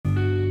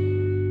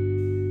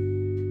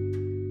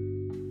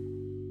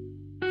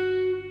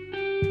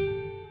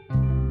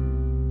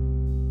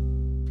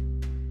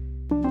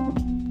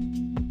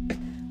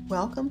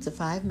Welcome to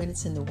 5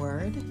 Minutes in the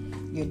Word,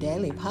 your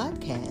daily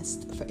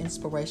podcast for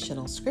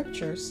inspirational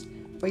scriptures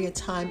for your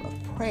time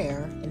of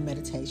prayer and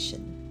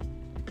meditation.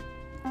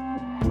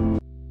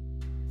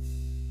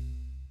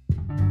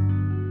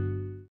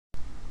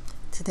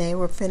 Today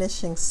we're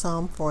finishing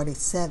Psalm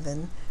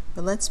 47,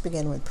 but let's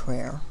begin with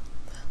prayer.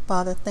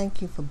 Father,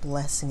 thank you for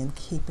blessing and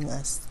keeping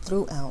us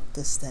throughout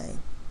this day.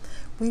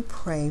 We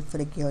pray for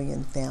the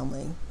Gillian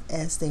family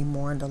as they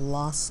mourn the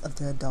loss of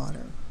their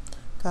daughter.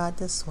 God,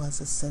 this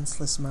was a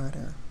senseless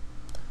murder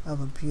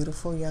of a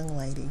beautiful young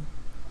lady,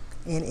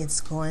 and it's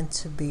going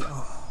to be a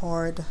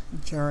hard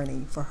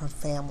journey for her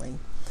family.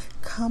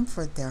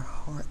 Comfort their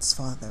hearts,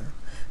 Father.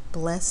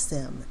 Bless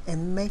them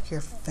and make your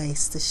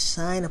face to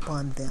shine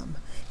upon them.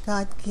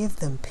 God, give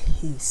them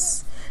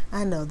peace.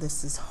 I know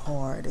this is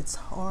hard. It's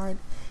hard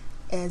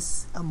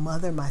as a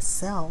mother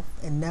myself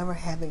and never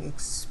having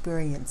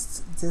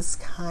experienced this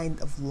kind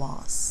of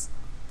loss.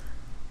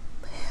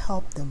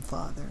 Help them,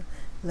 Father.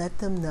 Let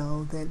them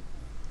know that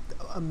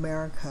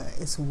America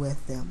is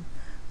with them.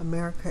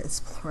 America is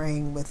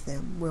praying with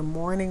them. We're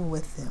mourning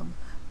with them.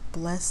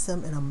 Bless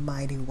them in a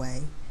mighty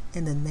way.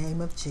 In the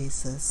name of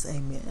Jesus,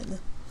 amen.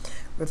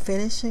 We're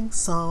finishing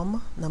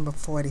Psalm number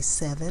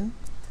 47,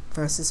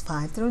 verses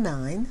 5 through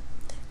 9,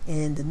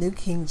 in the New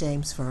King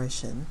James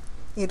Version.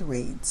 It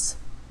reads,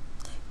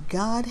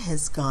 God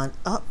has gone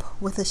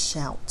up with a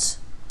shout,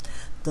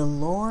 the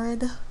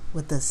Lord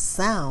with the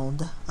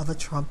sound of a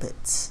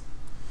trumpet.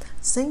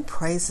 Sing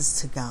praises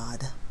to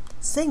God.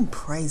 Sing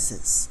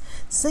praises.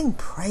 Sing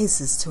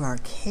praises to our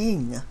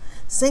King.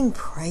 Sing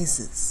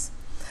praises.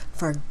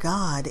 For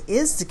God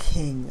is the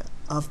King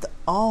of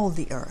all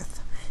the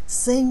earth.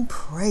 Sing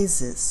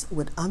praises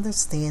with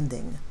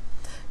understanding.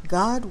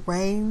 God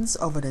reigns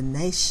over the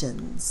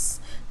nations.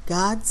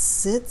 God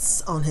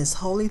sits on his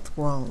holy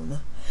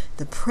throne.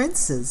 The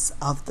princes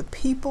of the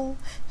people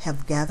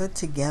have gathered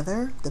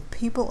together, the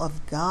people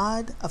of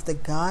God, of the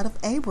God of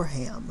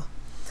Abraham.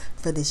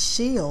 For the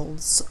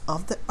shields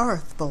of the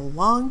earth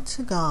belong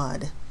to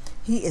God.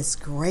 He is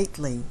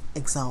greatly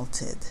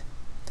exalted.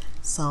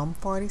 Psalm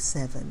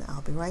 47.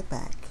 I'll be right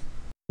back.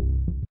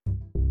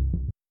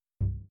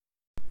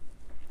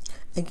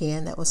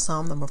 Again, that was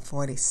Psalm number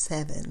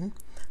 47,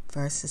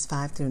 verses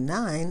 5 through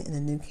 9 in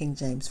the New King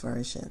James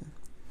Version.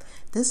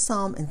 This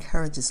psalm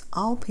encourages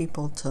all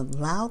people to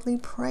loudly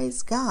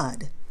praise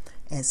God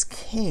as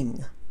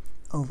King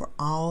over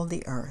all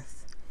the earth.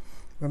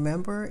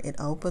 Remember, it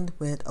opened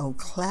with, "Oh,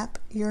 clap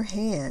your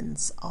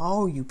hands,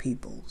 all you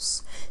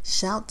peoples.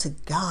 Shout to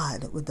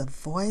God with a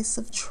voice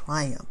of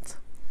triumph."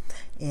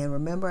 And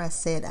remember, I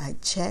said I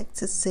checked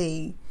to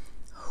see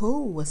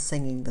who was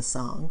singing the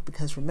song,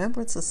 because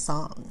remember, it's a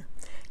song.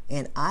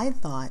 And I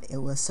thought it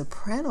was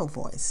soprano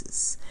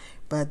voices.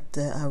 But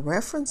the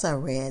reference I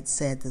read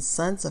said the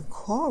sons of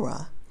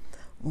Korah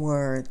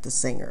were the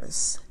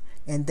singers.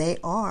 And they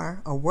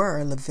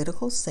were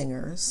Levitical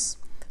singers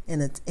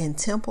in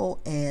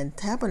temple and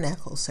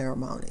tabernacle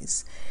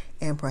ceremonies,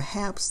 and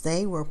perhaps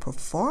they were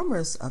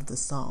performers of the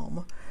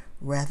psalm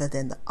rather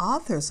than the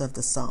authors of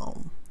the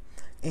psalm.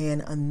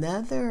 And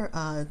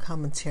another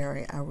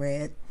commentary I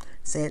read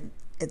said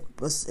it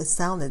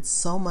sounded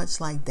so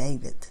much like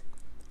David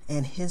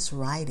and his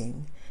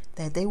writing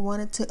that they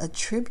wanted to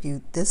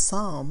attribute this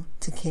psalm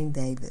to King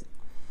David.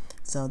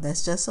 So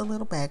that's just a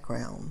little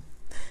background.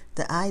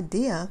 The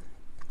idea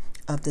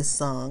of the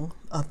psalm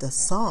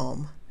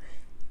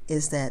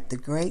is that the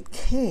great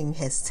king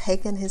has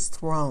taken his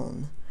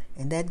throne,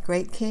 and that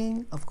great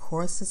king, of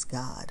course, is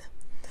God.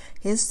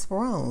 His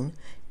throne,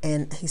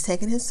 and he's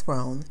taken his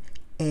throne,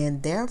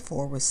 and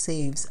therefore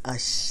receives a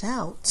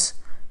shout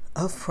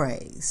of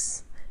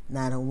praise.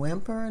 Not a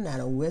whimper, not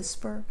a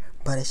whisper,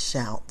 but a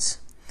shout.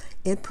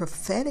 It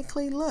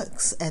prophetically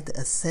looks at the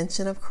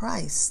ascension of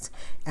Christ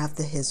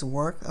after his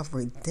work of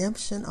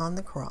redemption on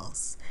the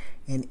cross.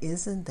 And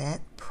isn't that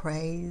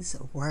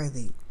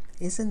praiseworthy?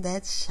 Isn't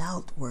that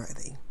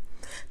shout-worthy?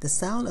 The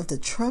sound of the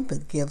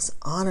trumpet gives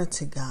honor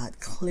to God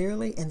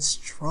clearly and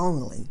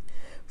strongly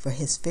for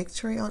his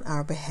victory on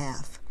our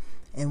behalf.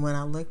 And when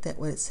I looked at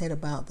what it said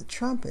about the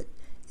trumpet,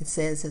 it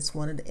says it's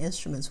one of the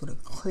instruments with a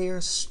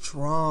clear,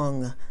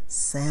 strong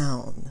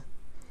sound.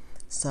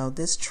 So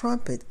this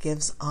trumpet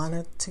gives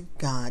honor to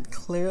God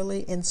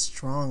clearly and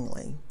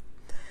strongly.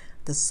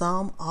 The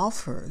psalm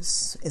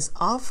is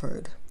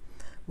offered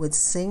with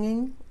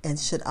singing and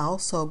should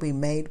also be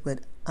made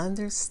with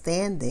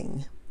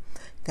understanding.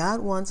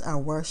 God wants our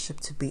worship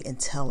to be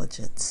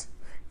intelligent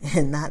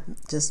and not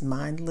just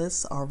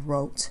mindless or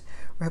rote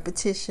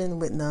repetition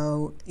with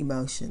no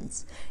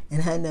emotions.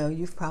 And I know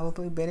you've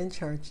probably been in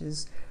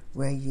churches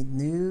where you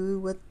knew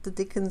what the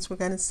deacons were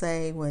going to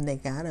say when they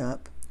got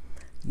up.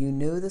 You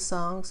knew the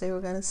songs they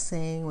were going to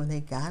sing when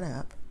they got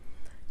up.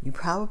 You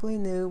probably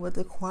knew what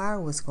the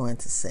choir was going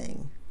to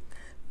sing.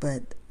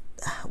 But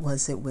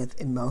was it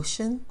with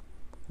emotion?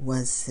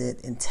 Was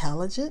it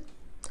intelligent?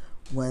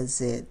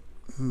 Was it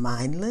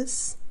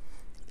mindless?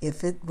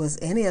 If it was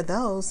any of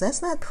those,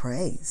 that's not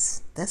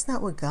praise. That's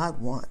not what God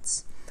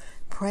wants.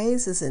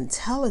 Praise is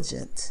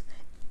intelligent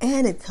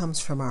and it comes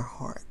from our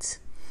heart.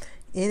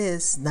 It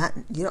is not,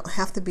 you don't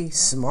have to be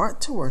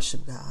smart to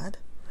worship God,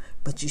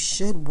 but you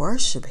should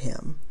worship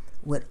Him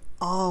with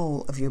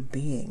all of your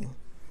being.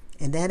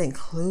 And that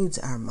includes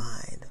our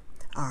mind,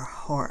 our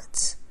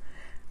heart,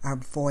 our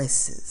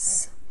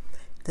voices.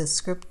 The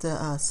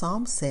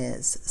Psalm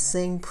says,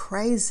 sing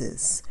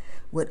praises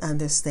with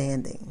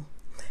understanding.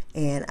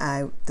 And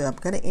I'm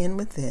going to end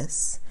with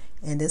this.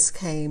 And this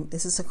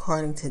is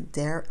according to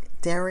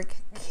Derek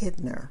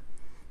Kidner,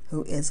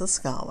 who is a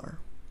scholar.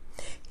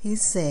 He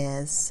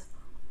says,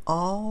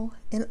 all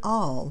in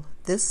all,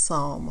 this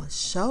psalm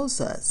shows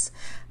us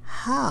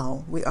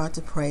how we are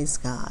to praise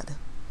God.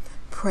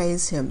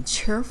 Praise Him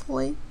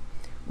cheerfully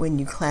when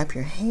you clap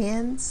your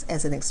hands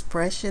as an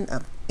expression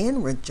of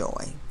inward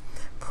joy.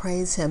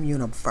 Praise Him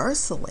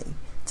universally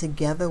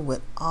together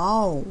with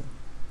all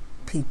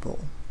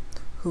people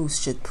who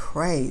should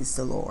praise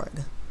the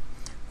Lord.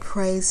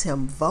 Praise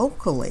Him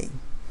vocally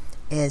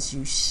as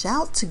you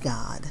shout to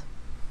God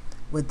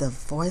with the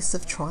voice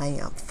of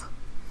triumph.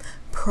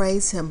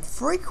 Praise Him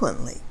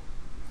frequently,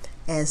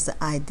 as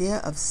the idea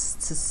of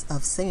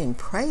singing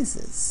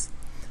praises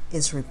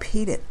is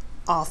repeated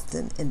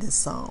often in this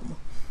psalm.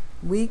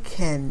 We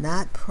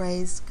cannot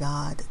praise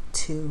God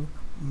too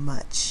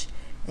much.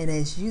 And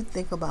as you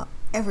think about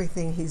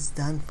everything He's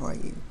done for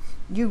you,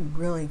 you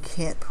really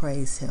can't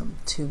praise Him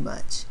too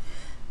much.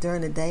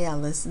 During the day, I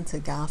listen to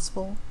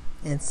gospel,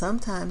 and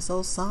sometimes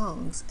those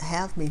songs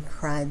have me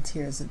crying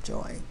tears of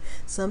joy.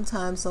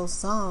 Sometimes those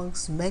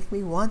songs make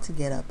me want to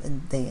get up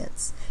and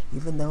dance,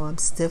 even though I'm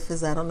stiff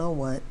as I don't know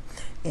what,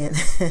 and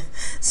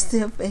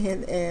stiff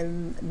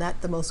and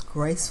not the most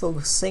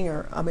graceful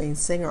singer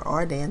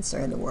or dancer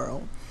in the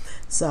world.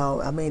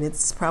 So,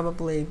 it's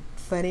probably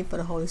funny for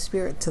the Holy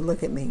Spirit to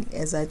look at me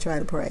as I try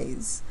to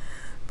praise.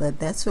 But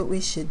that's what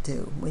we should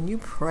do. When you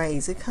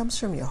praise, it comes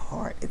from your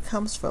heart. It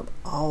comes from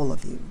all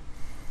of you.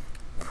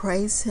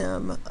 Praise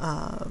Him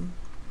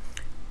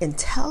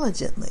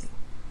intelligently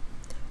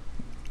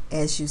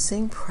as you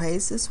sing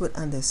praises with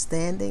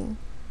understanding,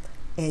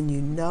 and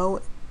you know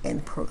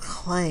and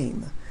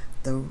proclaim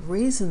the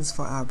reasons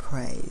for our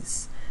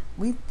praise.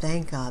 We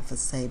thank God for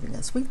saving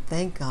us. We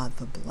thank God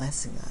for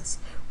blessing us.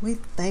 We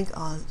thank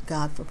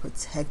God for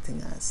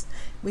protecting us.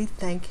 We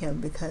thank Him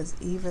because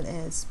even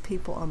as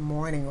people are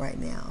mourning right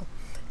now,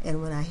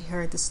 and when I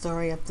heard the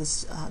story of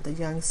the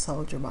young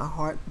soldier, my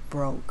heart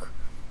broke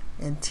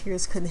and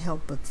tears couldn't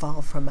help but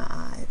fall from my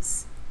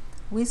eyes.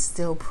 We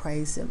still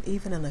praise Him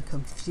even in a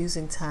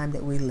confusing time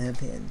that we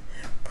live in.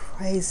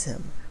 Praise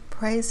Him.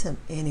 Praise Him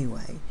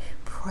anyway.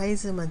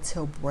 Praise Him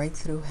until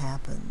breakthrough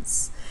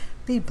happens.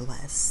 Be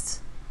blessed.